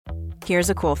Here's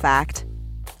a cool fact.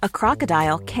 A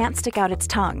crocodile can't stick out its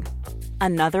tongue.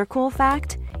 Another cool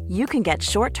fact, you can get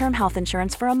short-term health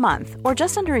insurance for a month or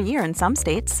just under a year in some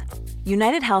states.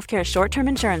 United Healthcare short-term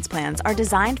insurance plans are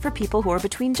designed for people who are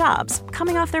between jobs,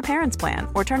 coming off their parents' plan,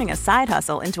 or turning a side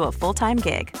hustle into a full-time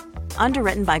gig.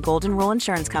 Underwritten by Golden Rule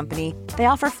Insurance Company, they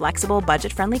offer flexible,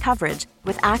 budget-friendly coverage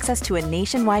with access to a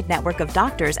nationwide network of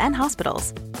doctors and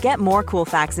hospitals. Get more cool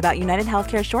facts about United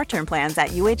Healthcare short-term plans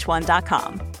at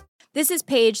uh1.com. This is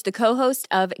Paige, the co-host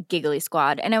of Giggly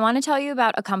Squad, and I want to tell you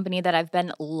about a company that I've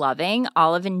been loving,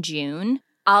 Olive & June.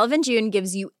 Olive & June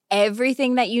gives you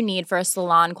everything that you need for a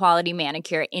salon-quality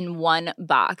manicure in one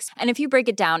box. And if you break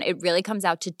it down, it really comes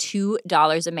out to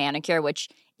 $2 a manicure, which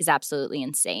is absolutely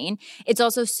insane. It's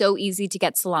also so easy to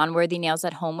get salon-worthy nails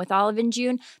at home with Olive &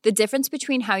 June. The difference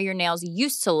between how your nails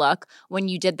used to look when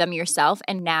you did them yourself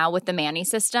and now with the Mani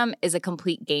system is a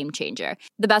complete game changer.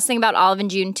 The best thing about Olive &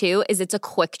 June, too, is it's a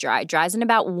quick dry. Dries in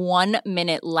about 1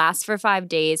 minute, lasts for 5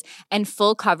 days, and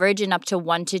full coverage in up to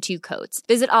 1 to 2 coats.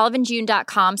 Visit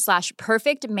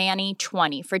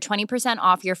oliveandjune.com/perfectmani20 for 20%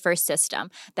 off your first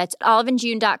system. That's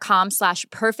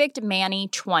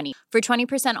oliveandjune.com/perfectmani20 for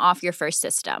 20% off your first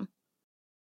system.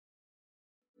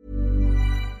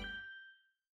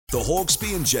 The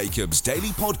Hawksbee and Jacobs Daily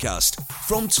Podcast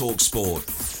from TalkSport.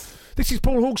 This is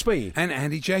Paul Hawksbee. And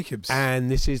Andy Jacobs.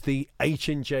 And this is the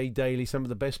H&J Daily, some of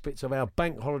the best bits of our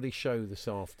bank holiday show this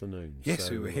afternoon. Yes,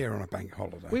 we were here on a bank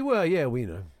holiday. We were, yeah, we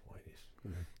know.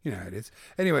 You know how it is.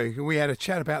 Anyway, we had a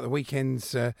chat about the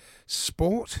weekend's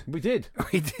sport. We did.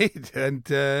 We did. And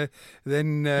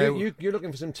then... You're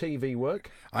looking for some TV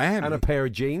work. I am. And a pair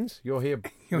of jeans. You'll hear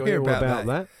about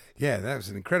that. Yeah, that was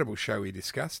an incredible show we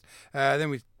discussed.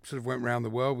 Then we sort of went around the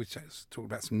world. We talked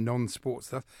about some non-sport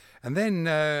stuff. And then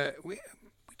we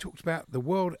talked about the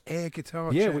World Air Guitar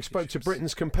Championship. Yeah, we spoke to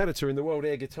Britain's competitor in the World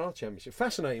Air Guitar Championship.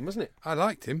 Fascinating, wasn't it? I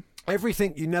liked him.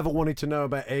 Everything you never wanted to know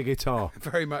about air guitar.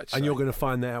 Very much so. And you're going to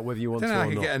find that out whether you want to or not. I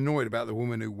could get annoyed about the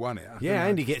woman who won it. Yeah,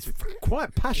 Andy gets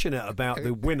quite passionate about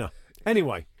the winner.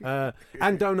 Anyway,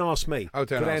 and don't ask me. Oh,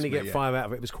 don't ask me. Andy get 5 out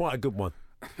of it? It was quite a good one.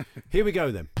 Here we go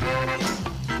then.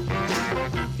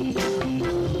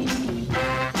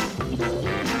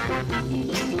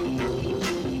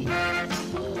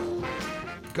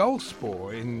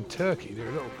 Golspor in Turkey, they're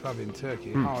a little club in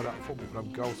Turkey, hard up football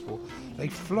club Golspor. They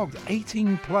flogged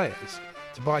 18 players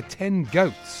to buy 10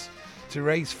 goats to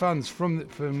raise funds from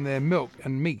their milk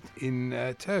and meat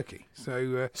in Turkey.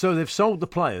 So they've sold the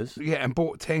players? Yeah, and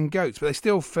bought 10 goats, but they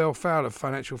still fell foul of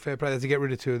financial fair play. They had to get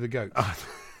rid of 2 of the goats.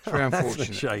 It's very unfortunate.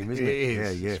 That's a shame, isn't it? It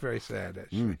is. Yeah. It's very sad,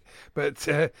 actually. But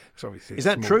it's obviously... Is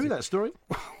that true, that story?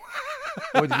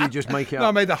 Or did you just make it up? No,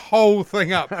 I made the whole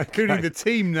thing up, including the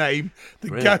team name, the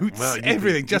goats,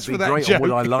 everything, just for that great joke.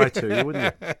 Would I lie to you,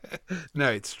 wouldn't you? No,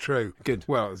 it's true. Good.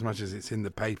 Well, as much as it's in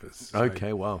the papers. So,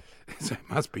 okay, well. So it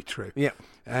must be true. Yeah.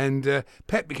 And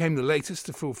Pep became the latest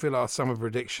to fulfil our summer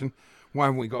prediction. Why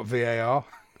haven't we got VAR?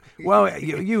 Well,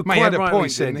 you quite had a rightly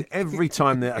point, said didn't he? every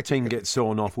time that a team gets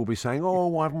sawn off, we'll be saying, "Oh,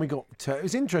 why haven't we got?" It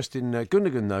was interesting.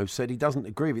 Gundogan though said he doesn't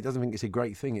agree. He doesn't think it's a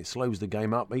great thing. It slows the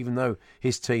game up, even though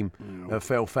his team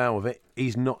fell foul of it.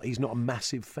 He's not a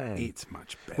massive fan. It's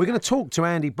much better. We're going to talk to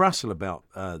Andy Brassel about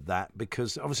that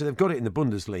because obviously they've got it in the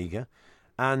Bundesliga,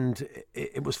 and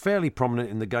it was fairly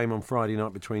prominent in the game on Friday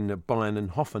night between Bayern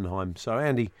and Hoffenheim. So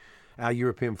Andy, our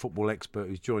European football expert,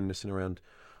 who's joining us in around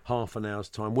half an hour's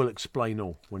time, will explain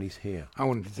all when he's here. I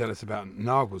wanted to tell us about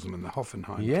Nagelsmann, the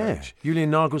Hoffenheim coach. Julian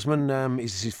Nagelsmann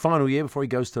is his final year before he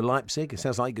goes to Leipzig. It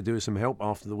sounds like he could do with some help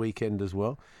after the weekend as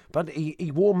well. But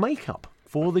he wore makeup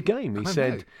for the game. He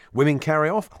said, "Women carry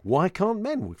off. Why can't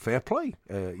men? Fair play,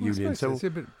 Julian." So it's a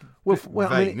bit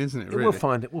vain, isn't it? Really? We'll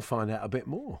find out a bit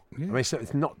more. Yeah. I mean, so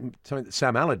it's not something that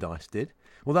Sam Allardyce did.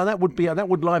 Although that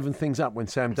would liven things up when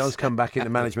Sam does come back into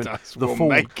management.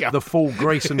 the full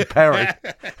Grayson Perry.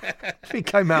 He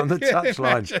came out on the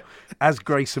touchline as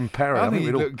Grayson Perry. I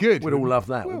think we'd good. We'd all love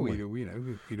that. Well, wouldn't we?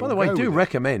 By all the way, go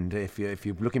recommend if you're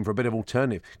looking for a bit of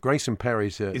alternative, Grayson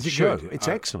Perry's show. Good? It's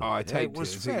excellent. It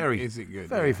was is it good?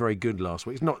 Very, very good last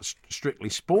week. It's not strictly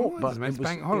sport, but it's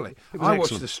bank holiday. It was I excellent.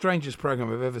 watched the strangest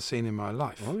program I've ever seen in my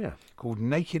life. Oh yeah. Called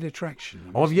Naked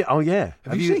Attraction. Oh yeah.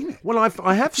 Have you seen it? Well,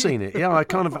 I have seen it. Yeah,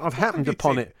 I've happened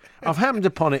upon it. I've happened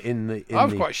upon it in the. I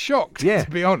was quite shocked. Yeah,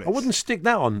 to be honest. I wouldn't stick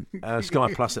that on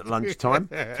Sky Plus at lunchtime.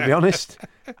 To be honest.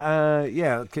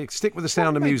 Stick with the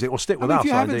Sound of Music, or stick with us. If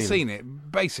you haven't ideally. seen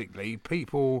it, basically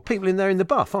people in there in the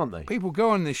buff, aren't they? People go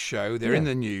on this show. They're in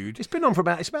the nude. It's been on for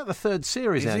it's about the third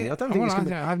series, Andy. I don't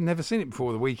think I've never seen it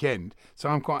before the weekend, so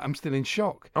I'm still in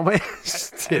shock. I'm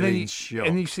still in shock.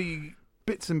 And you see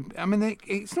bits and... I mean,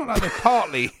 it's not like they're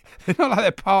partly... They're not like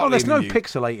they're partly Oh, there's in no the news.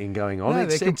 pixelating going on. No,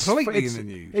 it's they're completely it's, in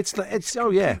the news. It's oh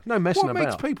yeah, no messing What about.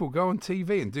 makes people go on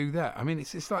TV and do that? I mean,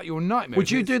 it's like your nightmare. Would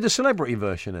you do the celebrity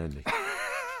version, Andy?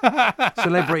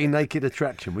 Celebrity naked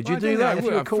attraction. Would you do that if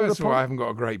you were called First of all, I upon? haven't got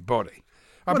a great body.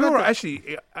 I'd Well, be all right. that-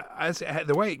 Actually,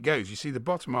 the way it goes, you see the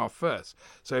bottom half first.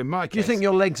 So in my case... Do you think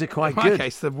your legs are quite In my good?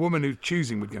 case, the woman who's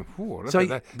choosing would go, "Whoa, look So at you-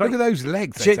 that. but Look at those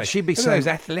legs." she- They'd say. she'd be Look at saying- those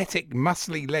athletic,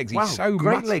 muscly legs. Wow, He's so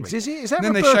great muscly. legs. Is that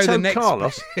And then Roberto they show the next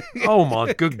Carlos? Oh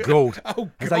my good God!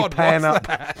 Oh, As God, they pan what's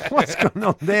up. What's going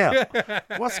on there?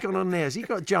 What's going on there? Has he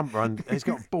got a jumper? He's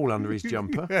got a ball under his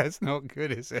jumper. That's not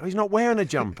good, is it? Oh, he's not wearing a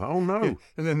jumper. Oh no!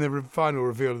 And then the final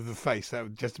reveal of the face, that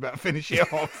would just about finish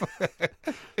it off.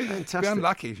 Be Fantastic.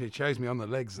 unlucky if it shows me on the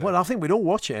legs. Though. Well, I think we'd all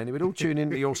watch it, Andy. We'd all tune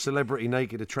into your celebrity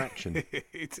naked attraction.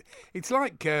 it's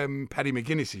like Paddy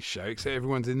McGuinness's show, except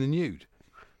everyone's in the nude.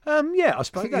 Yeah, I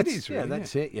suppose It that's is really,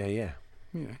 that's it. Yeah.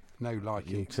 You know, no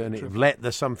liking. Alternative. Let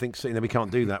the something seen. No, we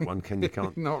can't do that one. Can you?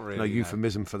 Can't. Not really, No no.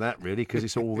 euphemism for that, really, because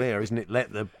it's all there, isn't it?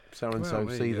 Let the so and so Well,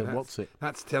 there see you go. the what's it.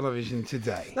 That's television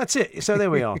today. That's it. So there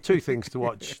we are. Two things to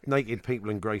watch: naked people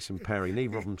and Grayson Perry.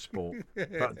 Neither of them sport,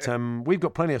 but we've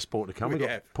got plenty of sport to come. We We've got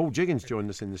have. Paul Jiggins joined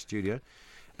us in the studio.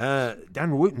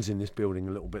 Dan Wooten's in this building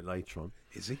a little bit later on.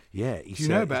 Is he? Yeah, he's, Do you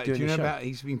know he's about? doing Do you the know show. about?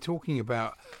 He's been talking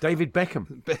about David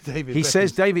Beckham? David. He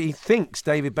says Beckham's- he thinks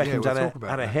David Beckham's we'll had, talk about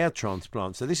had a that. hair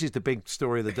transplant. So this is the big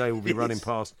story of the day. We'll be running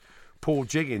past Paul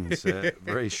Jiggins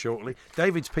very shortly.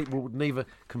 David's people would neither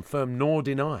confirm nor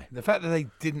deny. The fact that they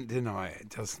didn't deny it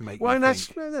does make Well, me that's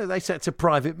think. they say it's a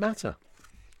private matter.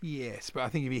 Yes, but I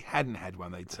think if he hadn't had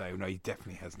one, they'd say, "No, he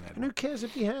definitely hasn't had And who one." cares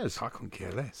if he has? I couldn't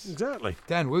care less. Exactly.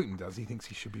 Dan Wooten does. He thinks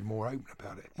he should be more open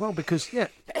about it. Well, because yeah,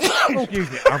 Excuse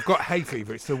me, I've got hay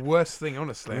fever. It's the worst thing,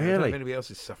 honestly. I don't know Really? if anybody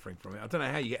else is suffering from it. I don't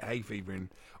know how you get hay fever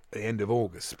in the end of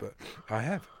August, but I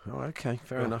have. oh, okay,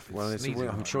 fair Well, enough. Well, it's sneezing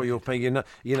I'm like sure that. you'll pay.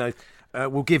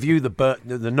 We'll give you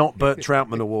the not Bert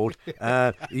Troutman award.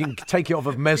 You can take it off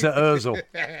of Mesut Ozil.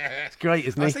 It's great,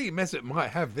 isn't I he? think Mesut might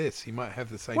have this. He might have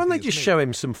the same Why don't they thing just as me. show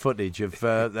him some footage of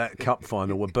that cup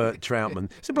final with Bert Troutman?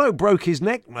 This bloke broke his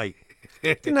neck, mate.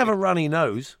 Didn't have a runny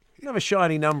nose. Didn't have a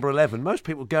shiny number 11. Most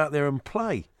people go out there and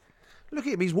play. Look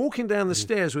at him. He's walking down the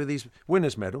stairs with his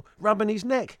winner's medal, rubbing his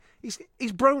neck. He's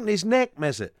broken his neck,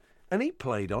 Mesut. And he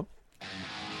played on.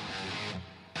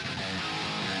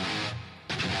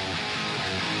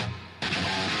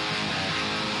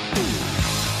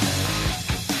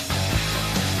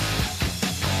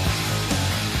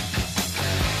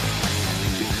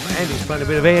 Andy's playing a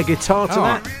bit of air guitar to Oh.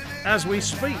 that as we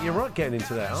speak. You're right getting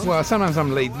into that, aren't you? Well, sometimes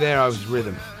I'm lead. There I was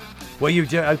rhythm. Well, you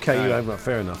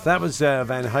fair enough. That was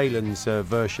Van Halen's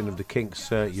version of the Kinks'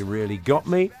 "You Really Got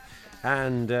Me,"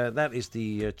 and that is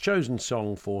the chosen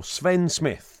song for Sven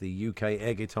Smith, the UK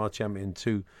air guitar champion,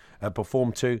 to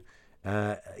perform to.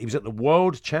 He was at the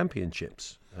World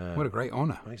Championships. What a great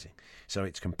honour. Amazing. So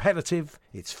it's competitive,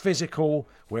 it's physical.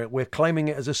 We're claiming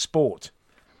it as a sport.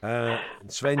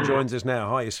 Sven joins us now.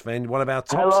 Hi, Sven. What about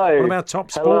top? Hello. What about top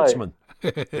Hello. sportsman?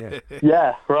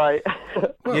 Yeah, right.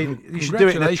 You should do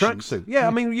it in a congratulations. tracksuit. Yeah,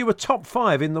 I mean, you were top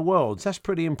 5 in the world. That's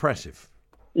pretty impressive.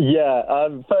 Yeah,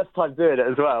 first time doing it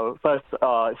as well.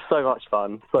 It's so much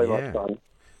fun. So Yeah. much fun.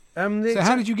 So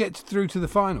how did you get through to the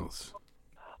finals?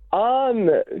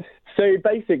 So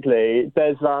basically,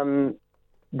 there's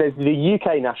the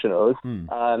UK nationals.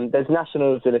 There's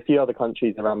nationals in a few other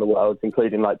countries around the world,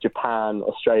 including like Japan,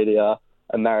 Australia,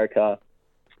 America.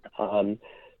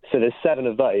 So there's 7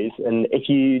 of those, and if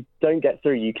you don't get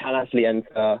through, you can actually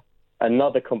enter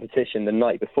another competition the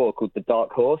night before called the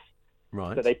Dark Horse.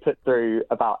 Right. So they put through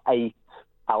about 8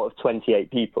 out of 28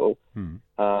 people,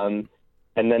 and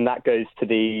then that goes to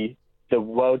the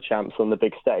world champs on the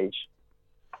big stage.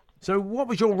 So what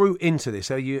was your route into this?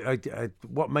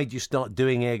 What made you start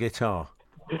doing air guitar?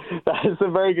 That's a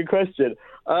very good question.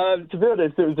 To be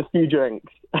honest, it was a few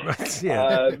drinks.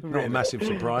 Yeah, not a massive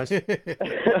surprise.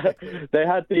 They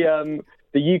had the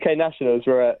UK nationals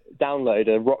were at Download,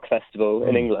 a rock festival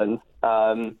in England.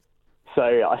 So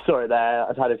I saw it there.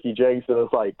 I'd had a few drinks, and I was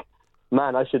like,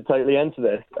 "Man, I should totally enter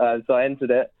this." So I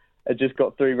entered it. I just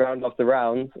got through round after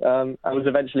round. I was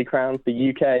eventually crowned the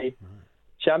UK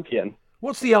champion.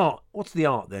 What's the art? What's the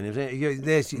art then?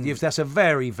 That's a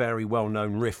very, very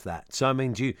well-known riff. That. So I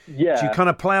mean, do you kind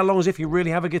of play along as if you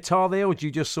really have a guitar there, or do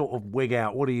you just sort of wig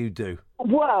out? What do you do?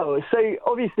 Well, so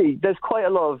obviously there's quite a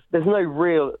lot of there's no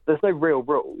real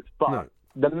rules, but No.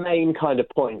 the main kind of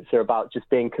points are about just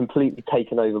being completely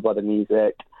taken over by the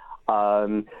music,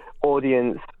 getting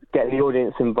the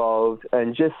audience involved,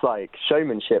 and just like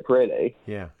showmanship, really.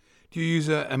 Yeah. Do you use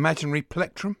an imaginary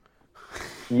plectrum?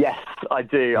 Yes, I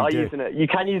do. You do. You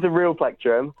can use a real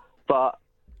plectrum, but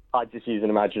I just use an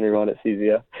imaginary one. It's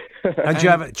easier. And do you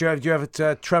have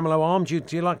a tremolo arm? Do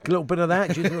you like a little bit of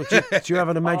that? Do you have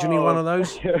an imaginary one of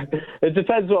those? It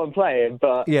depends what I'm playing,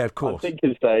 but Yeah, of course. I'm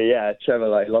thinking so. Yeah,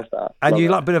 tremolo, love that. And Love you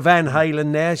that. like a bit of Van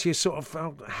Halen there? So you sort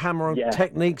of hammer on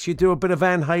techniques. You do a bit of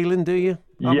Van Halen, do you?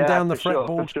 Up and down the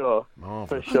fretboard. For sure.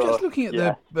 Marvellous. For sure. I'm just looking at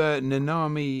Yeah. the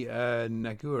Nanami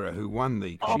Nagura, who won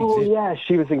the.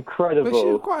 She was incredible. But she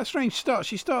was quite a strange start.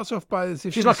 She starts off by as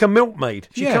if She's like a milkmaid.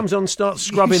 She Yeah. comes on, starts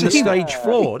scrubbing the see stage that?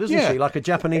 floor, doesn't Yeah. she? Like a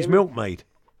Japanese milkmaid.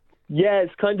 Yeah,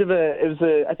 it's kind of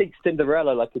I think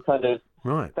Cinderella, like a kind of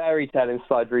Right. fairy tale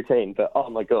inspired routine. But oh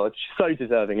my god, she's so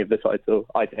deserving of the title,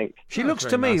 I think. She That's looks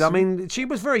very to me, nice. I mean, she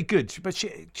was very good, but she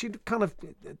kind of,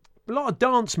 a lot of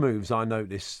dance moves I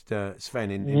noticed,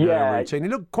 Sven, in her routine. It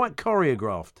looked quite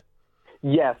choreographed.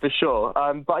 Yeah, for sure.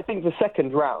 But I think the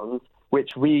second round,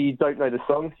 which we don't know the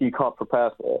song, so you can't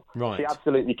prepare for, Right. she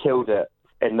absolutely killed it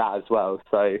in that as well.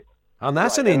 So And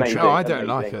that's Right, an amazing. No, intro. I don't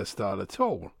like Amazing. her style at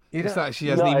all. You It's don't- like she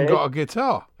hasn't No, even it- got a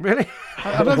guitar. Really?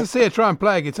 I'd love to see her try and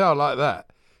play a guitar like that.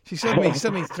 She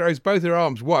suddenly throws both her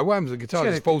arms wide. Whams, the guitar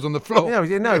She's just got a- falls on the floor.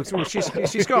 No. Well,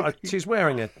 she's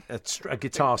wearing a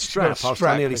guitar strap. strap.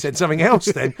 I nearly said something else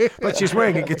then, but she's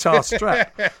wearing a guitar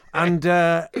strap, and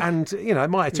it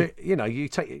might have to, you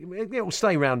take it will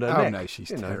stay round her Oh, neck. no, she's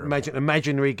you know, terrible.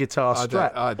 imaginary guitar I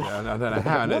strap. don't know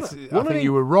how. And One it's- of- I one of think the-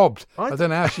 you were robbed. I I don't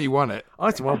know how she won it.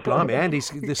 I thought, well, blimey, Andy's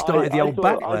started the old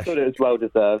I backlash. thought it was well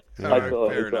deserved. I thought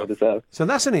fair it was well enough. deserved. So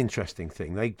that's an interesting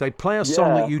thing. They play a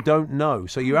song that you don't know,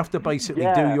 so you have to basically do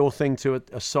Yeah. your thing to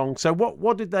a song. So what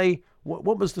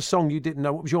was the song you didn't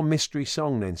know? What was your mystery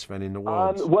song then, Sven, in the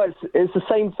world? Well, it's the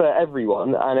same for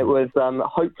everyone, and it was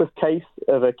Hopeless Case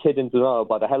of a Kid in Denial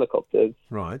by the Helicopters.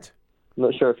 Right. I'm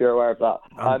not sure if you're aware of that.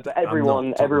 But I'm everyone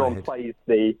not, top of my everyone head. plays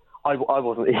I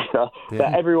wasn't either,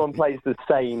 but everyone plays the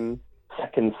same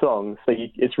second song, so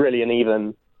it's really an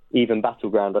even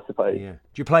battleground, I suppose. Yeah. Do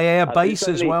you play air bass as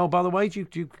certainly- well, by the way?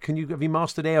 Have you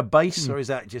mastered air bass, or is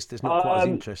that just it's not quite as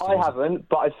interesting? I is it? haven't,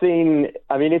 but I've seen.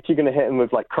 I mean, if you're going to hit them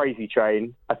with like Crazy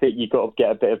Train, I think you've got to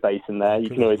get a bit of bass in there. You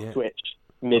can always switch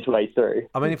midway through.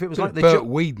 I mean, if it was like the Burt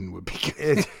Whedon would be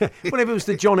good. well, if it was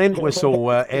the John Entwistle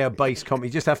air bass comp,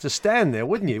 you just have to stand there,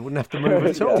 wouldn't you? You wouldn't have to move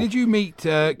at all. Did you meet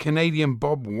Canadian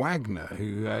Bob Wagner,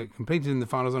 who competed in the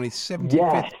finals on his 75th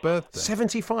Yes. birthday?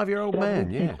 75-year-old man,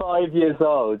 yeah. 5 years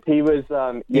old. He was.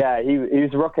 He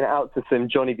was rocking it out to some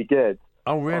Johnny B. Good.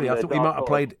 Oh, really? on I the thought he Dark might have Horse.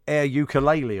 played air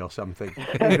ukulele or something.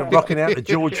 Rocking out to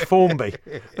George Formby.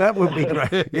 That would be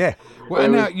great. Yeah. Well, It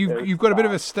now was- you've got a bit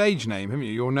of a stage name, haven't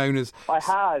you? You're known as I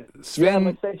had. Sven- Yeah,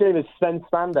 my stage name is Sven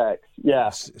Spandex. Yeah.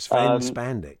 Sven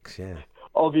Spandex, yeah.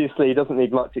 Obviously, it doesn't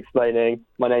need much explaining.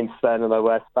 My name's Sven and I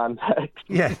wear spandex.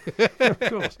 Yeah, of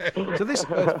course. So this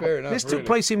fair enough, this took really.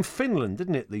 place in Finland,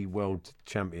 didn't it? The World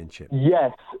Championship.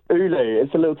 Yes, Oulu.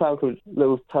 It's a little town called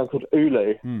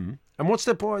Oulu. And what's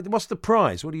the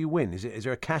prize? What do you win? Is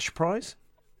there a cash prize?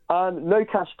 No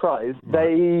cash prize.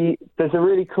 There's a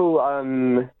really cool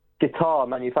guitar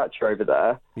manufacturer over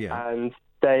there, Yeah. and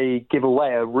they give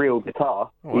away a real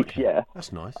guitar each year.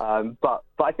 That's nice. But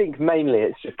I think mainly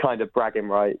it's just kind of bragging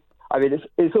rights. I mean,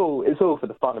 it's all for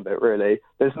the fun of it, really.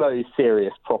 There's no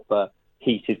serious, proper,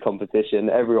 heated competition.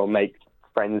 Everyone makes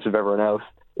friends with everyone else.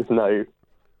 There's no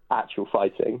actual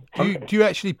fighting. Do you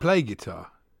actually play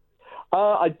guitar?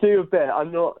 I do a bit.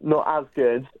 I'm not as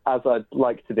good as I'd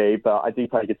like to be, but I do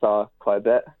play guitar quite a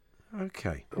bit.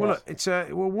 Okay. Well, look, it's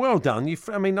well done.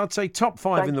 I'd say top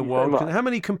 5 Thank in the you so world. much. How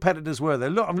many competitors were there?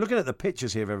 Look, I'm looking at the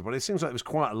pictures here of everybody. It seems like there was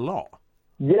quite a lot.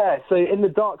 Yeah, so in the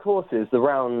Dark Horses, the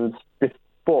round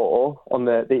before, on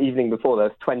the evening before, there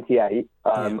was 28.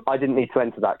 I didn't need to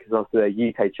enter that because I was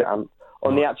the UK champ.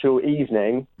 On the actual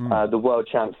evening, the world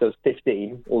champs, there was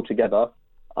 15 altogether.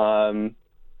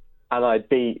 And I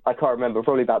beat, I can't remember,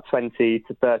 probably about 20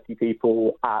 to 30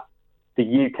 people at the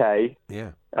UK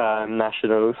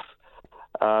nationals.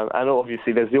 And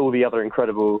obviously there's all the other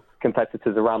incredible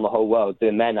competitors around the whole world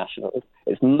doing their nationals.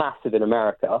 It's massive in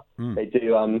America. They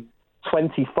do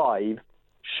 25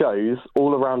 shows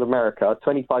all around America,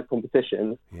 25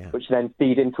 competitions, which then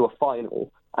feed into a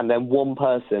final. And then one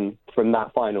person from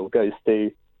that final goes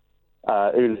to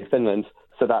Oulu, Finland.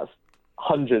 So that's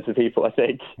hundreds of people, I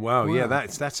think. Wow, yeah,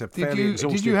 that's a fairly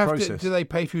exhaustive did you have process. to? Do they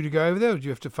pay for you to go over there, or did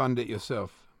you have to fund it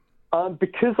yourself?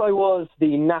 Because I was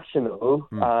the national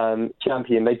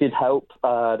champion, they did help.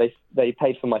 They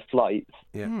paid for my flights.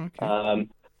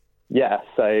 Yeah.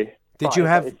 So Did you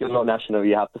have? If you're not national,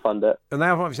 you have to fund it. And they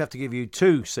obviously have to give you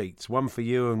 2 seats, one for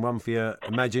you and one for your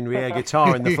imaginary air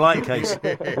guitar in the flight case,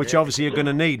 which obviously you're going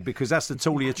to need because that's the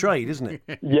tool of your trade, isn't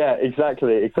it? Yeah,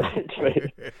 exactly.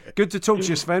 Good to talk to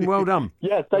you, Sven. Well done.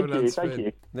 Yeah, thank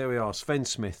you. There we are, Sven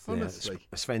Smith. Honestly.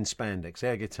 Sven Spandex,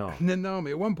 air guitar.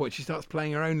 Nanami, at one point she starts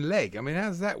playing her own leg. I mean, how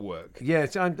does that work? Yeah,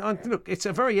 look, it's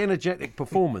a very energetic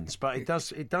performance, but it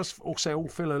does also all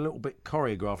feel a little bit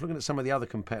choreographed. Looking at some of the other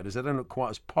competitors, they don't look quite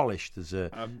as polished as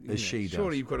she does.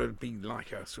 Surely you've got to be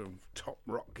like a sort of top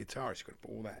rock guitarist. You've got to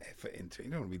put all that effort into it.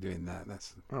 You don't want to be doing that.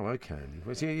 Okay.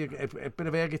 Was a bit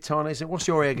of air guitar? Is it? What's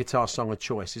your air guitar song of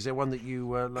choice? Is there one that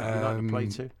you like to play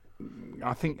to?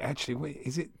 I think actually,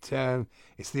 is it?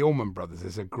 It's the Allman Brothers.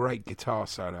 There's a great guitar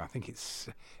solo. I think is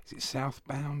it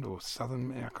Southbound or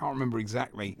Southern? I can't remember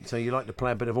exactly. So you like to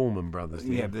play a bit of Allman Brothers?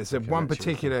 Yeah, there's one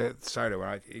particular solo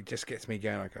where it just gets me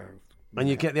going. I go. And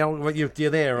you get the old.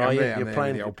 You're there, are you?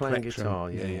 You're playing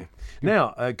guitar. Yeah.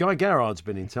 Now, Guy Garrard's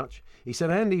been in touch. He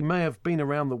said Andy may have been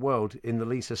around the world in the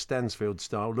Lisa Stansfield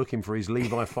style looking for his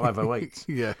Levi 508s.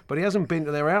 Yeah. But he hasn't been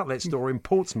to their outlet store in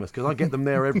Portsmouth because I get them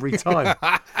there every time.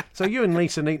 So you and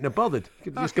Lisa needn't have bothered.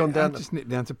 Just gone down. Just nipped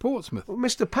down to Portsmouth. Well,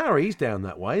 Mr. Parry's down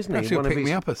that way, isn't he? Perhaps he'll pick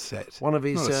me up a set. One of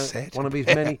his a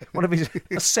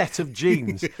set of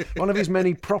jeans. One of his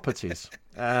many properties.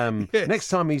 Yes. Next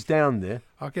time he's down there,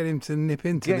 I'll get him to nip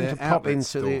into get him to pop into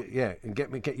store. and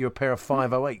get you a pair of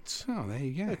 508s. Oh, there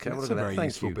you go. Okay, that's well, a very Thank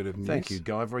useful you. bit of news. Thank you,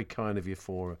 Guy. Very kind of you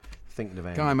for thinking of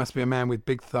Andy. Guy must be a man with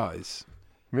big thighs.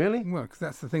 Really? Well, 'cause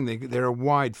that's the thing. They're a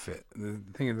wide fit. The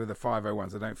thing is with the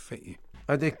 501s, they don't fit you.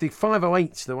 The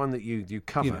 508's the one that you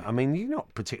cover. You know. I mean, you're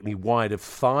not particularly wide of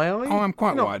thigh, are you? Oh, I'm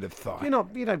quite wide of thigh. You're not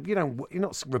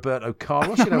Roberto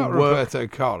Carlos. I'm You don't not work. Roberto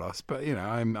Carlos, but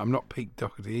I'm not Pete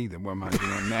Doherty either. What am I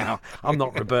doing now? I'm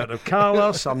not Roberto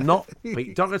Carlos. I'm not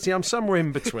Pete Doherty. I'm somewhere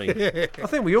in between. I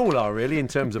think we all are really in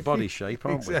terms of body shape,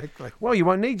 aren't we? Exactly. Well, you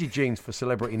won't need your jeans for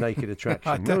Celebrity Naked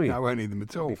Attraction, will you? I won't need them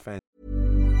at all.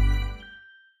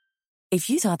 If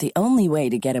you thought the only way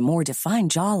to get a more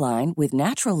defined jawline with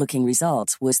natural-looking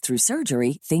results was through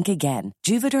surgery, think again.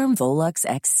 Juvederm Volux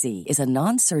XC is a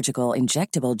non-surgical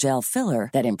injectable gel filler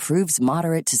that improves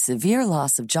moderate to severe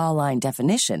loss of jawline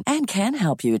definition and can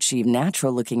help you achieve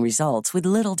natural-looking results with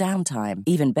little downtime.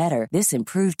 Even better, this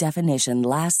improved definition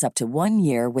lasts up to 1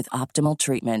 year with optimal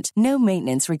treatment. No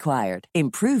maintenance required.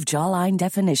 Improve jawline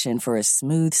definition for a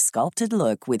smooth, sculpted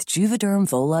look with Juvederm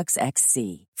Volux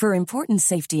XC. For important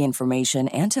safety information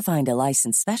and to find a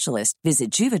licensed specialist, visit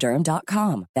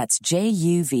Juvederm.com. That's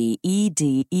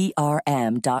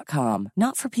JUVEDERM.com.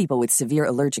 Not for people with severe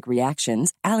allergic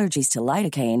reactions, allergies to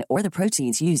lidocaine, or the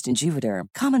proteins used in Juvederm.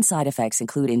 Common side effects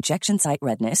include injection site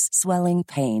redness, swelling,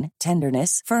 pain,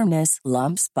 tenderness, firmness,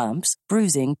 lumps, bumps,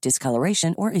 bruising,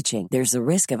 discoloration, or itching. There's a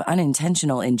risk of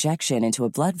unintentional injection into a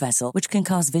blood vessel, which can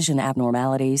cause vision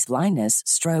abnormalities, blindness,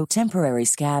 stroke, temporary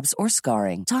scabs, or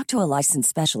scarring. Talk to a licensed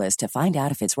specialist to find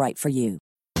out if it's right for you.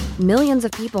 Millions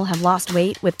of people have lost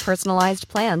weight with personalized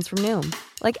plans from Noom.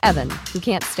 Like Evan, who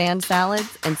can't stand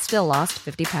salads and still lost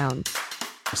 50 pounds.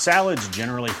 Salads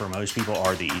generally for most people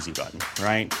are the easy button,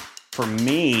 right? For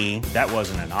me, that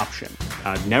wasn't an option.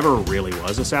 I never really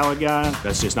was a salad guy.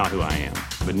 That's just not who I am.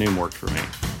 But Noom worked for me.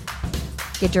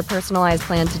 Get your personalized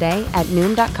plan today at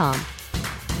Noom.com.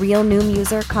 Real Noom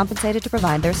user compensated to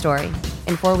provide their story.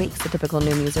 In 4 weeks, the typical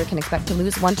Noom user can expect to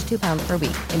lose 1 to 2 pounds per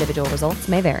week. Individual results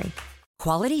may vary.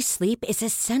 Quality sleep is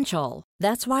essential.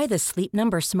 That's why the Sleep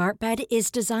Number Smart Bed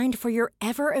is designed for your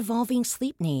ever-evolving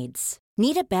sleep needs.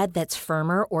 Need a bed that's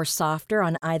firmer or softer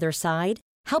on either side?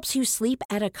 Helps you sleep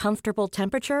at a comfortable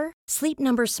temperature? Sleep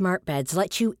Number Smart Beds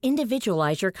let you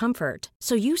individualize your comfort,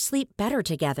 so you sleep better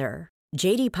together.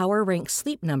 J.D. Power ranks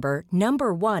Sleep Number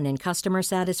number 1 in customer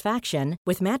satisfaction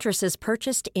with mattresses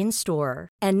purchased in-store.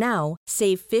 And now,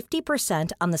 save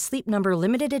 50% on the Sleep Number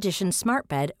Limited Edition Smart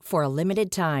Bed for a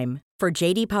limited time. For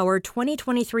J.D. Power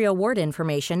 2023 award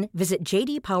information, visit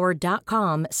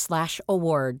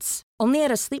jdpower.com/awards. Only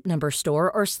at a Sleep Number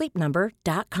store or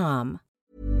sleepnumber.com.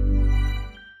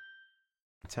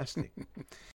 Fantastic.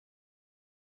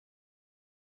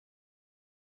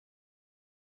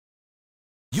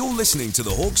 You're listening to the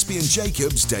Hawksby and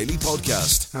Jacobs Daily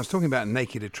Podcast. I was talking about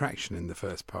naked attraction in the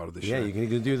first part of the show. Yeah, you're going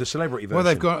to do the celebrity version. Well,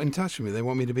 they've got in touch with me. They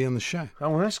want me to be on the show. Oh,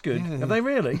 well, that's good. Yeah. Have they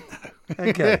really?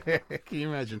 Okay. Can you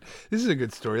imagine? This is a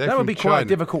good story. They're That would from be China. quite a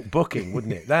difficult booking,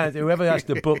 wouldn't it? Whoever has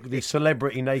to book the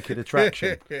celebrity naked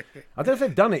attraction. I don't know if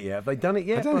they've done it yet. Have they done it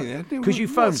yet? I don't think Because you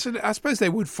phone. I suppose they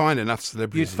would find enough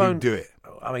celebrities who do it.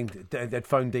 I mean, they'd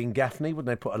phone Dean Gaffney, wouldn't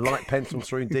they? Put a light pencil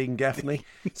through Dean Gaffney.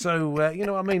 So, you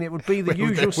know what I mean? It would be the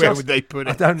usual... Where would they put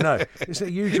it? I don't know. It's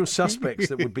the usual suspects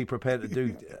that would be prepared to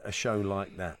do a show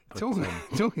like that. But,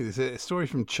 Talking there's a story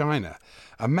from China.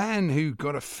 A man who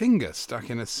got a finger stuck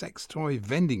in a sex toy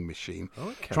vending machine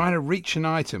trying to reach an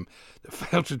item that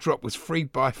failed to drop was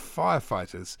freed by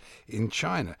firefighters in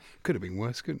China. Could have been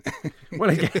worse, couldn't it?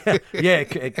 Well, yeah.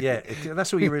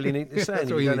 That's all you really need to say, and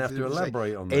you don't have to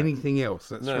elaborate on that. Anything else,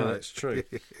 that's no, right. That's true.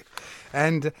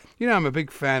 And, you know, I'm a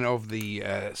big fan of the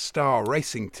star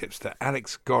racing tipster,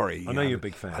 Alex Gorry. I know you're a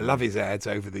big fan. I love his ads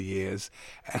over the years.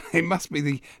 And it must be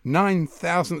the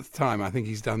 9,000th time I think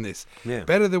he's done this. Yeah.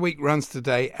 Better the week runs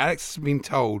today. Alex has been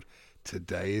told,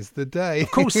 today is the day.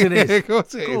 Of course it is. Of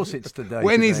course it's the day.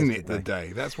 When Today isn't is it the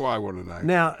day? That's what I want to know.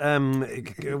 Now,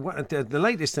 the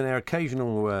latest in our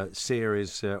occasional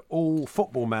series, All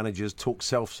Football Managers Talk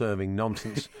Self-Serving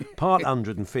Nonsense, part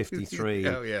 153.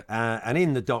 Oh, yeah. And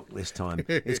in the dock this time,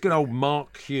 it's good old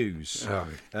Mark Hughes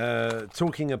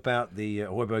talking about the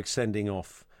Højbjerg sending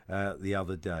off the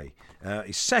other day.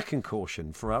 His second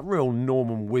caution for a real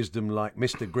Norman Wisdom like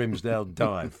Mr. Grimsdale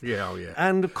dive. Yeah.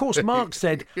 And of course, Mark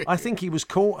said, I think he was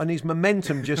caught and his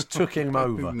momentum just took him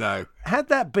over. No. Had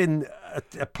that been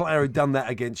a player who'd done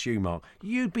that against you, Mark,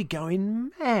 you'd be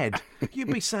going mad.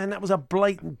 You'd be saying that was a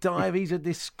blatant dive, he's a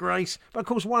disgrace. But of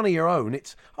course, one of your own,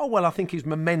 it's, I think his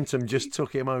momentum just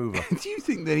took him over. Do you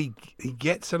think that he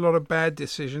gets a lot of bad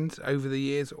decisions over the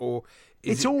years, or...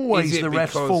 It's always the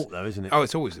ref's fault, though, isn't it? Oh,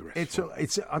 it's always the ref's fault.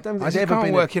 I don't think I just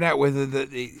can't work it out whether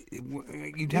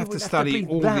you'd have to study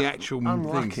all the actual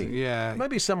things. Yeah.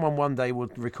 Maybe someone one day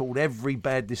would record every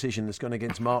bad decision that's gone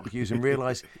against Mark Hughes and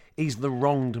realise he's the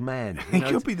wronged man. He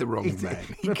could be the wronged man.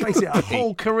 Basically, a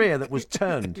whole career that was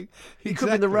turned. He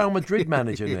could be the Real Madrid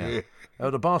manager now.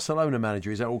 Or the Barcelona manager,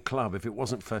 his old club, if it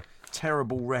wasn't for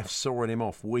terrible refs sawing him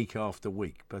off week after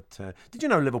week. But did you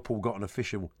know Liverpool got an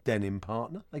official denim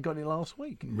partner? They got it last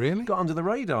week. Really? Got under the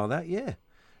radar, that, yeah.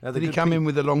 Did he come in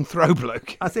with a long throw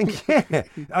bloke? I think, yeah.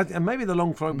 And maybe the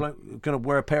long throw bloke going to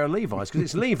wear a pair of Levi's, because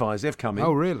it's Levi's they've come in.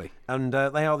 Oh, really? And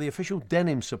they are the official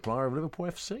denim supplier of Liverpool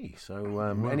FC. So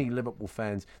any Liverpool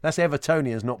fans, that's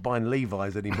Evertonians not buying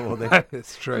Levi's anymore.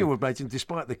 That's true. You would imagine,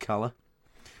 despite the colour.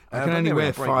 I can only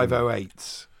wear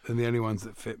 508s. They're the only ones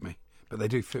that fit me. But they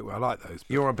do fit well. I like those.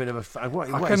 You're a bit of a... I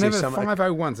can never...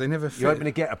 501s, they never fit. You're hoping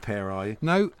to get a pair, are you?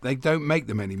 No, they don't make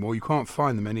them anymore. You can't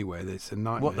find them anywhere. It's a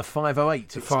nightmare. What, the 508?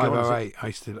 The 508. I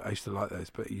used to like those.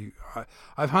 But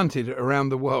I've hunted around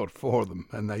the world for them,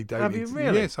 and they don't... Have you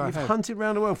really? Yes, I have. You've hunted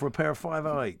around the world for a pair of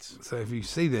 508s? So if you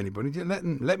see anybody,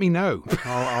 let me know.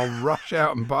 I'll rush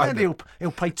out and buy them.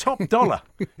 He'll pay top dollar.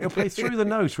 He'll pay through the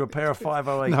nose for a pair of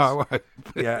 508s. No, I won't.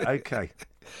 Yeah, okay.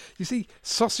 You see,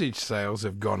 sausage sales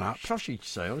have gone up. Sausage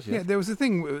sales, yeah. Yeah, there was a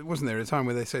thing, wasn't there, at a time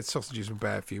where they said sausages were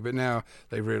bad for you, but now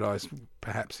they realise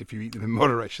perhaps if you eat them in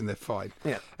moderation, they're fine.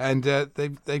 Yeah. And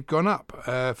they've gone up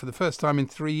for the first time in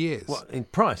 3 years. What, in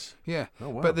price? Yeah. Oh,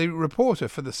 wow. But the reporter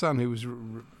for The Sun who was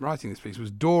writing this piece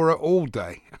was Dora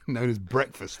Allday, known as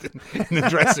Breakfast in the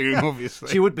dressing room, obviously.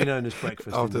 She would be known as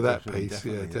Breakfast. After that piece,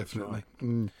 definitely.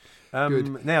 Right.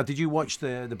 Good. Now, did you watch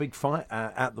the big fight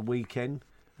at the weekend?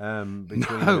 Between,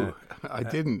 no, I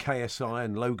didn't. KSI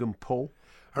and Logan Paul.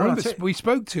 I remember we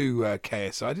spoke to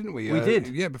KSI, didn't we? We did.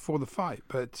 Yeah, before the fight.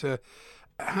 But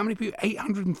how many people?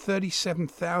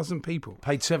 837,000 people.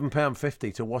 Paid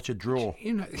 £7.50 to watch a draw.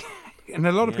 You know, and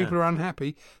a lot of people are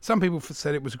unhappy. Some people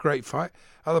said it was a great fight.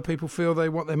 Other people feel they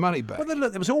want their money back. Well,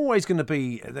 look, there was always going to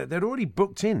be... They'd already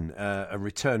booked in a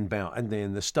return bout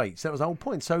in the States. That was the whole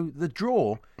point. So the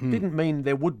draw didn't mean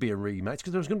there would be a rematch,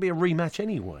 because there was going to be a rematch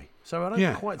anyway. So I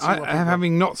don't quite see what...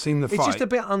 having not seen the fight... It's just a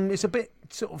bit... it's a bit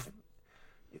sort of...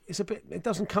 It's a bit. It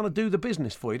doesn't kind of do the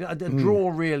business for you. A draw,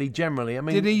 really, generally. I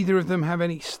mean, did either of them have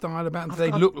any style about them?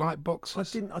 Did they look like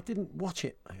boxers? I didn't watch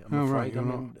it. I'm afraid.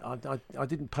 I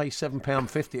didn't pay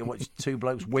 £7.50 to watch two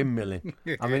blokes windmilling.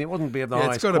 I mean, it wouldn't be of the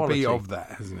highest quality. It's got to be of that,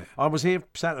 hasn't it? I was here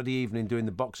Saturday evening doing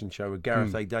the boxing show with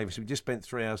Gareth A. Davis. We just spent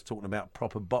 3 hours talking about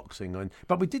proper boxing,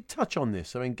 but we did touch on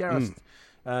this. I mean, Gareth's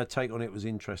take on it was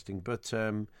interesting, but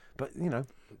you know.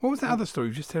 What was that other story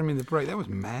you were just telling me in the break? That was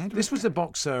mad. This was the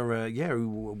boxer, who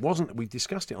wasn't... We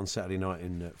discussed it on Saturday night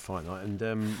in Fight Night, and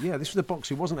this was the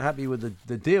boxer who wasn't happy with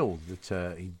the deal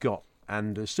that he got,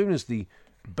 and as soon as the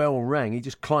bell rang, he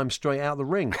just climbed straight out of the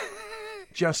ring.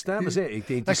 Just that was it.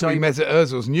 He That could be Mesut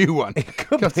Ozil's new one.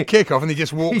 Got the kick off and he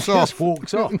just walks He off. just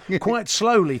walks off quite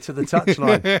slowly to the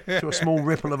touchline to a small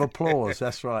ripple of applause.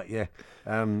 That's right, yeah.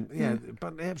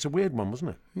 But it was a weird one,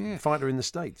 wasn't it? Yeah. Fighter in the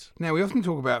States. Now, we often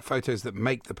talk about photos that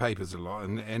make the papers a lot,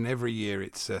 and every year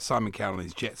it's Simon Cowell on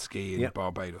his jet ski in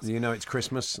Barbados. You know it's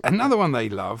Christmas. Another one they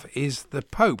love is the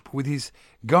Pope with his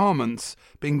garments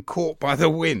being caught by the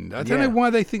wind. I don't know why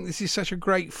they think this is such a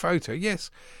great photo. Yes,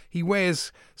 he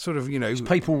wears sort of, It's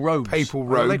papal robes. Papal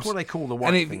robes. What they call the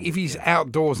white And thing. if he's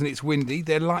outdoors and it's windy,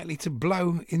 they're likely to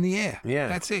blow in the air. Yeah.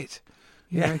 That's it.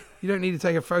 You know, you don't need to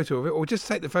take a photo of it, or just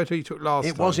take the photo you took last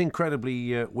time. It was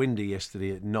incredibly windy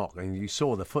yesterday at Knock, and you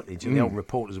saw the footage, and the old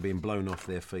reporters were being blown off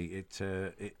their feet.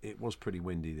 It was pretty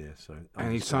windy there. So,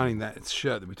 and he's signing that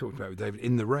shirt that we talked about with David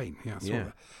in the rain. Yeah, I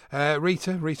saw that.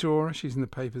 Rita Ora, she's in the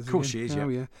papers. Of course again. she is. Oh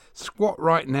yeah. Squat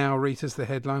right now, Rita's the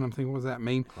headline. I'm thinking, what does that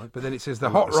mean? But then it says the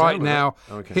hot right now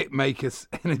hit makers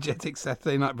energetic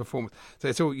Saturday night performance. So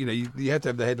it's all you had to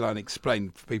have the headline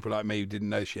explained for people like me who didn't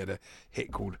know she had a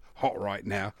hit called Hot Right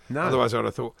Now. No. Otherwise, I'd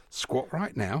have thought, squat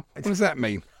right now? What does that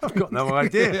mean? I've got no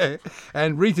idea.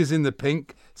 And Rita's in the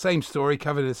pink. Same story,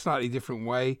 covered in a slightly different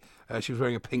way. She was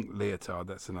wearing a pink leotard.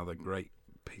 That's another great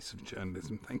piece of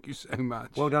journalism. Thank you so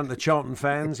much. Well done to the Charlton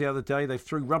fans the other day. They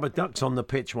threw rubber ducks on the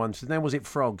pitch once. And then was it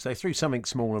frogs? They threw something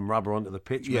small and rubber onto the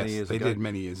pitch many years ago. Yes, they did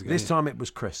many years ago. This time it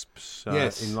was crisps.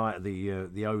 Yes. In light of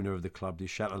the owner of the club, the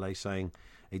Châtelet, saying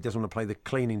he doesn't want to pay the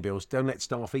cleaning bills. Don't let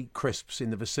staff eat crisps in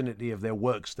the vicinity of their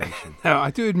workstation. Now,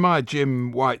 I do admire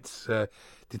Jim White's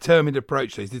determined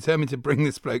approach. He's determined to bring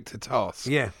this bloke to task.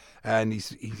 Yeah. And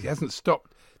he hasn't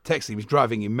stopped texting. He's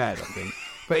driving him mad, I think.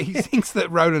 But he thinks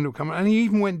that Roland will come. And he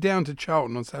even went down to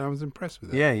Charlton on Saturday. I was impressed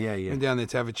with that. Yeah. Went down there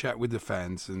to have a chat with the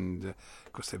fans. And,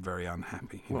 of course, they're very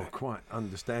unhappy. Well, quite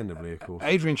understandably, of course.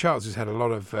 Adrian Charles has had a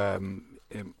lot of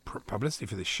publicity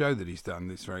for this show that he's done,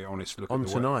 this very honest look On at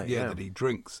the tonight, way that he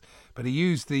drinks. But he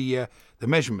used the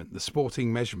measurement, the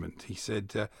sporting measurement. He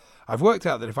said, I've worked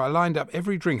out that if I lined up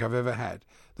every drink I've ever had,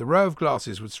 the row of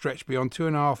glasses would stretch beyond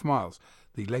 2.5 miles,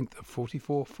 the length of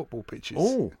 44 football pitches.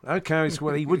 Oh, okay.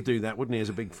 Well, he would do that, wouldn't he, as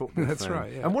a big football That's fan?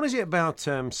 right, yeah. And what is it about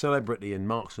celebrity and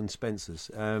Marks and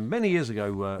Spencer's? Many years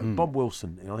ago, Bob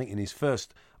Wilson, I think in his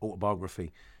first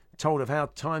autobiography, told of how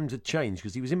times had changed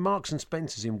because he was in Marks and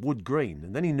Spencer's in Wood Green,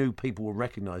 and then he knew people were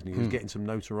recognising him. He was getting some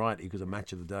notoriety because of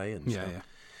Match of the Day and stuff. Yeah.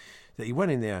 That he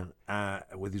went in there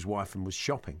with his wife and was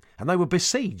shopping, and they were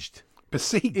besieged.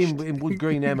 Besieged? In Wood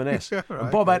Green M&S. Right, and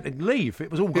Bob had to leave.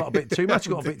 It was all got a bit too much,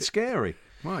 got a bit scary.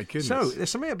 My goodness. So there's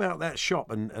something about that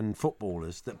shop and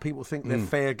footballers that people think they're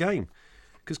fair game.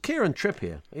 Because Kieran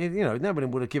Trippier, nobody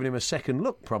would have given him a second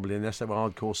look probably unless they were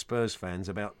hardcore Spurs fans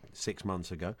about 6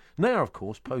 months ago. Now, of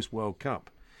course, post-World Cup,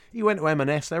 he went to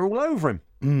M&S, they're all over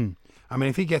him. I mean,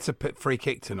 if he gets a free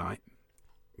kick tonight,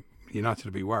 United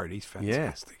will be worried. He's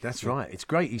fantastic. Yeah, that's right. It's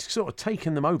great. He's sort of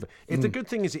taken them over. The good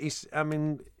thing is, he's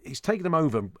taken them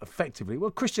over effectively. Well,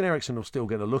 Christian Eriksen will still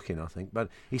get a look in, I think, but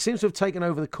he seems to have taken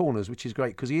over the corners, which is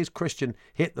great because he is Christian,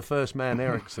 hit the first man,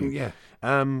 Eriksen. Yeah.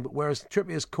 Whereas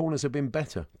Trippier's corners have been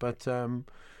better, but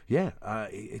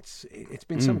it's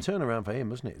been some turnaround for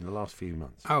him, hasn't it, in the last few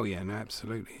months? Oh yeah, no,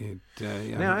 absolutely.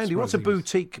 Now, Andy, what's a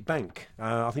boutique bank?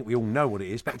 I think we all know what it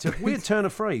is, but it's a weird turn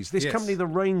of phrase. This company, the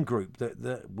Rain Group,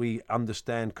 that we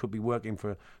understand could be working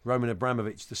for Roman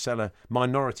Abramovich to sell a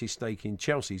minority stake in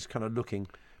Chelsea, is kind of looking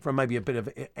for maybe a bit of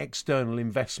external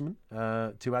investment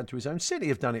to add to his own. City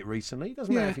have done it recently,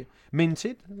 doesn't it? If you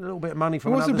minted a little bit of money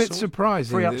from another source. I was a bit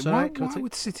surprised. Why equity.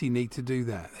 Would City need to do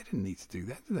that? They didn't need to do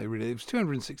that, did they? Really, it was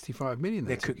 265 million.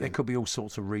 There could be all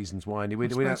sorts of reasons why. Andy,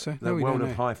 the we world don't of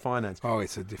know. high finance. Oh,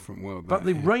 it's a different world. But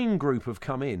the Rain Group have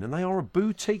come in, and they are a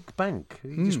boutique bank.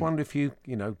 You just wonder if you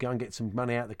go and get some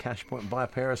money out of the cash point and buy a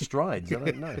pair of Strides. I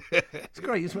don't know. It's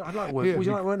great. I'd like to work. Would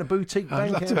you like to own a boutique bank?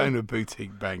 I'd love to own a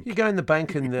boutique bank. You go in the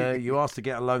bank and you ask to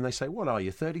get a loan. They say, "What are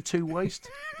you, 32 waist?"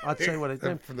 I'd say, "Well,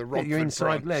 for the Romford your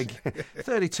inside branch. leg,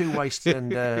 32 waist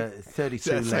and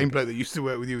 32 leg." Same bloke that used to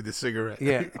work with you with the cigarette.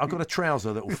 Yeah, I've got a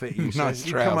trouser that will fit you. So Nice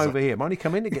you come trouser. over here. Might only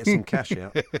come in to get some cash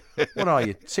out. What are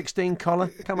you, 16 collar?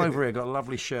 Come over here. Got a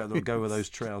lovely shirt that'll go with those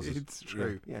trousers. It's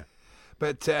true. Yeah.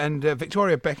 But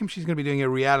Victoria Beckham, she's going to be doing a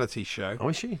reality show. Oh,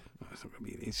 is she?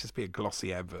 It's just be a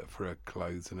glossy advert for her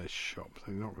clothes in a shop.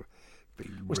 So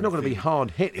It's not going to be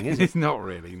hard hitting, is it? It's not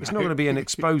really. No. It's not going to be an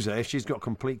expose if she's got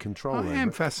complete control. I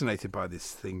am fascinated by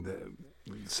this thing that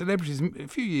celebrities a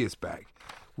few years back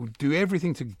would do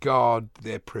everything to guard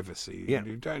their privacy. Yeah.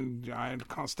 I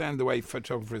can't stand the way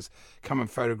photographers come and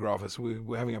photograph us.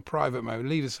 We're having a private moment.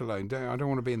 Leave us alone. I don't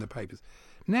want to be in the papers.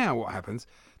 Now what happens?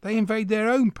 They invade their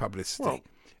own publicity. Well,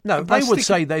 No, By they would sticking-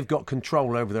 say they've got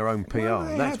control over their own PR. Well,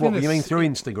 they That's have what in you a mean s- through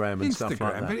Instagram and stuff like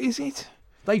Instagram, that. but is it?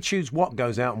 They choose what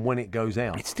goes out and when it goes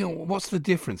out. It's still. What's the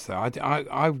difference, though?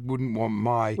 I wouldn't want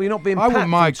my. Well, you're not being I want packed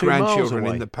my from 2 miles grandchildren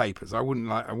away. in the papers. I wouldn't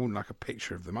like a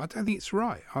picture of them. I don't think it's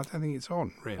right. I don't think it's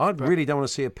on. Really. I but- really don't want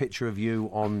to see a picture of you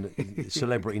on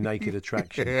Celebrity Naked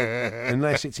Attraction,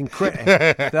 unless it's incredible.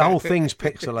 The whole thing's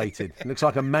pixelated. It looks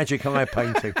like a magic eye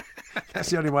painting. That's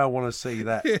the only way I want to see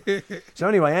that. So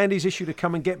anyway, Andy's issued a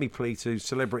come and get me plea to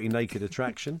Celebrity Naked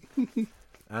Attraction,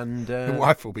 and The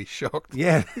wife will be shocked.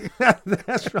 yeah,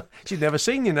 that's right. She's never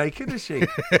seen you naked, has she?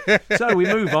 So we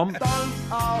move on. Don't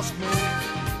ask me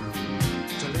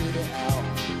to leave it out,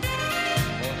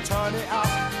 or turn it up,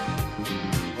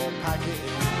 or pack it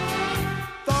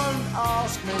in. Don't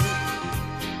ask me.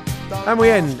 And we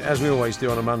end, as we always do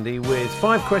on a Monday, with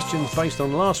 5 questions based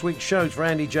on last week's shows for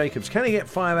Andy Jacobs. Can he get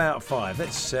 5 out of 5?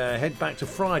 Let's head back to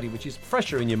Friday, which is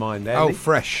fresher in your mind, Andy. Oh,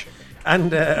 fresh.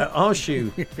 And ask you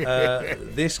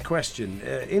this question.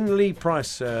 In Lee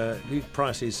Price's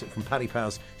from Paddy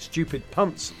Power's Stupid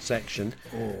Punts section,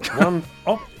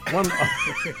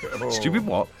 Stupid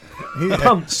what?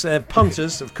 punts,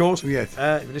 punters, of course. Yes.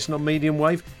 Listen on medium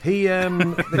wave.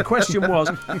 The question was,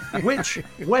 which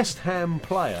West Ham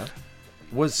player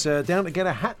was down to get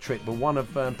a hat-trick with one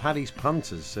of Paddy's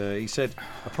punters? He said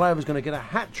a player was going to get a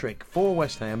hat-trick for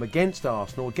West Ham against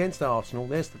Arsenal.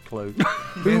 There's the clue.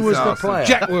 Who Against was the Arsenal. player?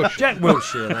 Jack Wilshere. Jack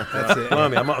Wilshere. That's it.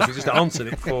 Blimey, I might as well just answered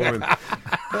it for him.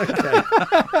 Okay.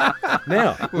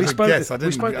 Now, we was a spoke guess. I to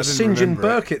didn't St John remember it.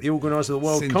 Burkett, the organiser of the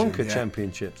World St. Conquer John, yeah.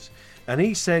 Championships. And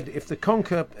he said if the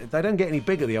Conquer, they don't get any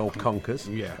bigger, the old Conkers,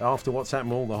 Yeah. after what's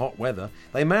happened with all the hot weather,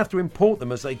 they may have to import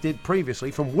them as they did previously.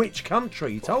 From which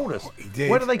country? He told us. He did.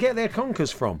 Where do they get their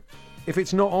Conkers from? If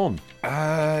it's not on.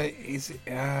 Is it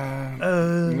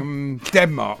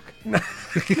Denmark?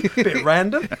 Bit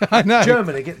random. I know.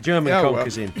 Germany, get German Oh, well,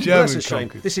 Conkers in. German That's a shame.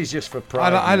 Conkers. This is just for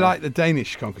pride. I now. like the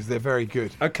Danish conkers. They're very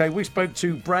good. Okay, we spoke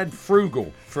to Brad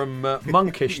Frugal from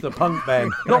Monkish, the punk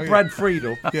band. Not yeah. Brad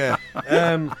Friedel. Yeah.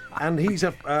 And he's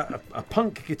a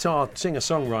punk guitar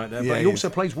singer-songwriter, Yeah, but he he also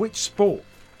is. plays which sport?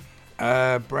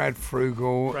 Brad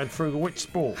Frugal. Brad Frugal, which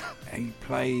sport? He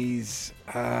plays.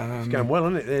 It's going well,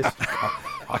 isn't it? This.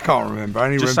 I can't remember. I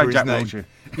only Just say remember Jack his name. Wilshere.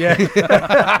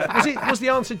 Yeah. Was the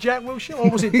answer Jack Wilshere or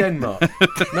was it Denmark?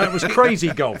 No, it was Crazy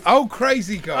Golf. Oh,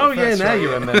 Crazy Golf. Oh, yeah, That's now right.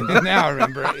 you remember. Now I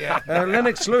remember it, yeah.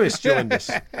 Lennox Lewis joined us,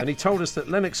 and he told us that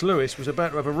Lennox Lewis was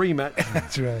about to have a rematch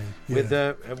That's right. with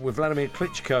Vladimir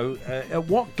Klitschko. At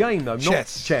what game, though? Not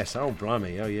Chess. Chess. Oh,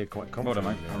 blimey. Oh, yeah, quite confident.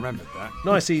 Well done, mate. I remembered that.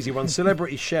 Nice, easy one.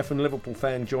 Celebrity chef and Liverpool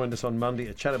fan joined us on Monday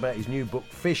to chat about his new book,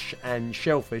 Fish and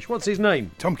Shellfish. What's his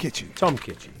name? Tom Kitchen. Tom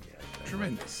Kitchen.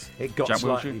 Tremendous. It got Jack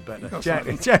slightly Wilshere? better.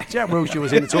 Jack Wilshere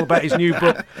was in to talk about his new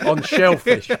book on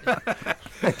shellfish.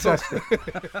 Fantastic.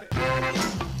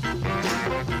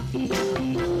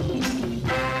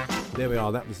 There we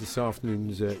are. That was this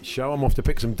afternoon's show. I'm off to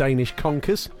pick some Danish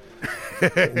conkers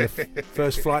in the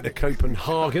first flight to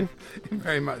Copenhagen.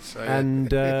 Very much so.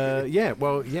 And And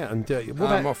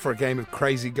I'm off for a game of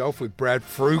Crazy Golf with Brad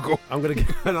Frugal. I'm going to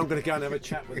go and have a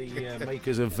chat with the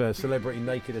makers of Celebrity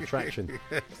Naked Attraction.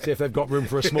 See if they've got room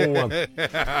for a small one.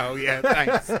 Oh, yeah,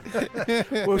 thanks.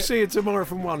 We'll see you tomorrow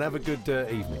from 1. Have a good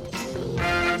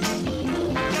evening.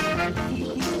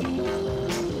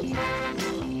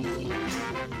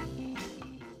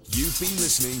 You've been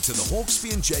listening to the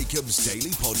Hawksby and Jacobs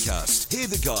Daily Podcast. Hear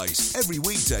the guys every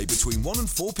weekday between 1 and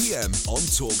 4 p.m. on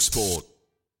TalkSport.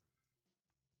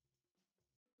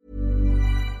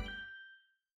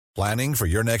 Planning for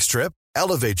your next trip?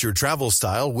 Elevate your travel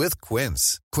style with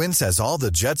Quince. Quince has all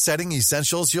the jet-setting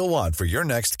essentials you'll want for your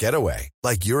next getaway,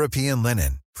 like European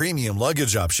linen, premium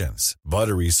luggage options,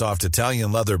 buttery soft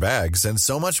Italian leather bags, and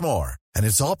so much more. And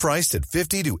it's all priced at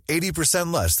 50 to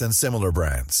 80% less than similar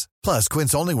brands. Plus,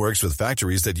 Quince only works with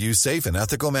factories that use safe and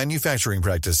ethical manufacturing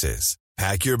practices.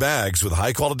 Pack your bags with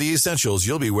high-quality essentials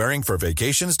you'll be wearing for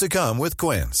vacations to come with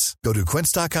Quince. Go to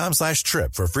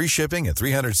quince.com/trip for free shipping and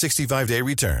 365-day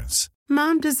returns.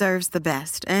 Mom deserves the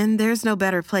best, and there's no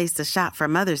better place to shop for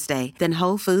Mother's Day than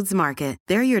Whole Foods Market.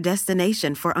 They're your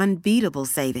destination for unbeatable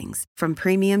savings, from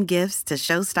premium gifts to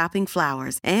show-stopping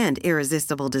flowers and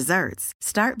irresistible desserts.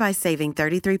 Start by saving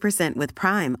 33% with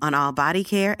Prime on all body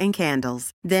care and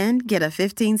candles. Then get a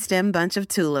 15-stem bunch of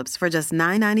tulips for just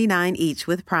 $9.99 each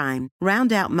with Prime.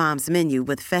 Round out Mom's menu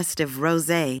with festive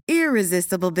rosé,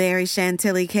 irresistible berry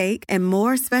chantilly cake, and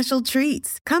more special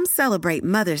treats. Come celebrate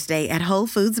Mother's Day at Whole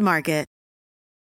Foods Market.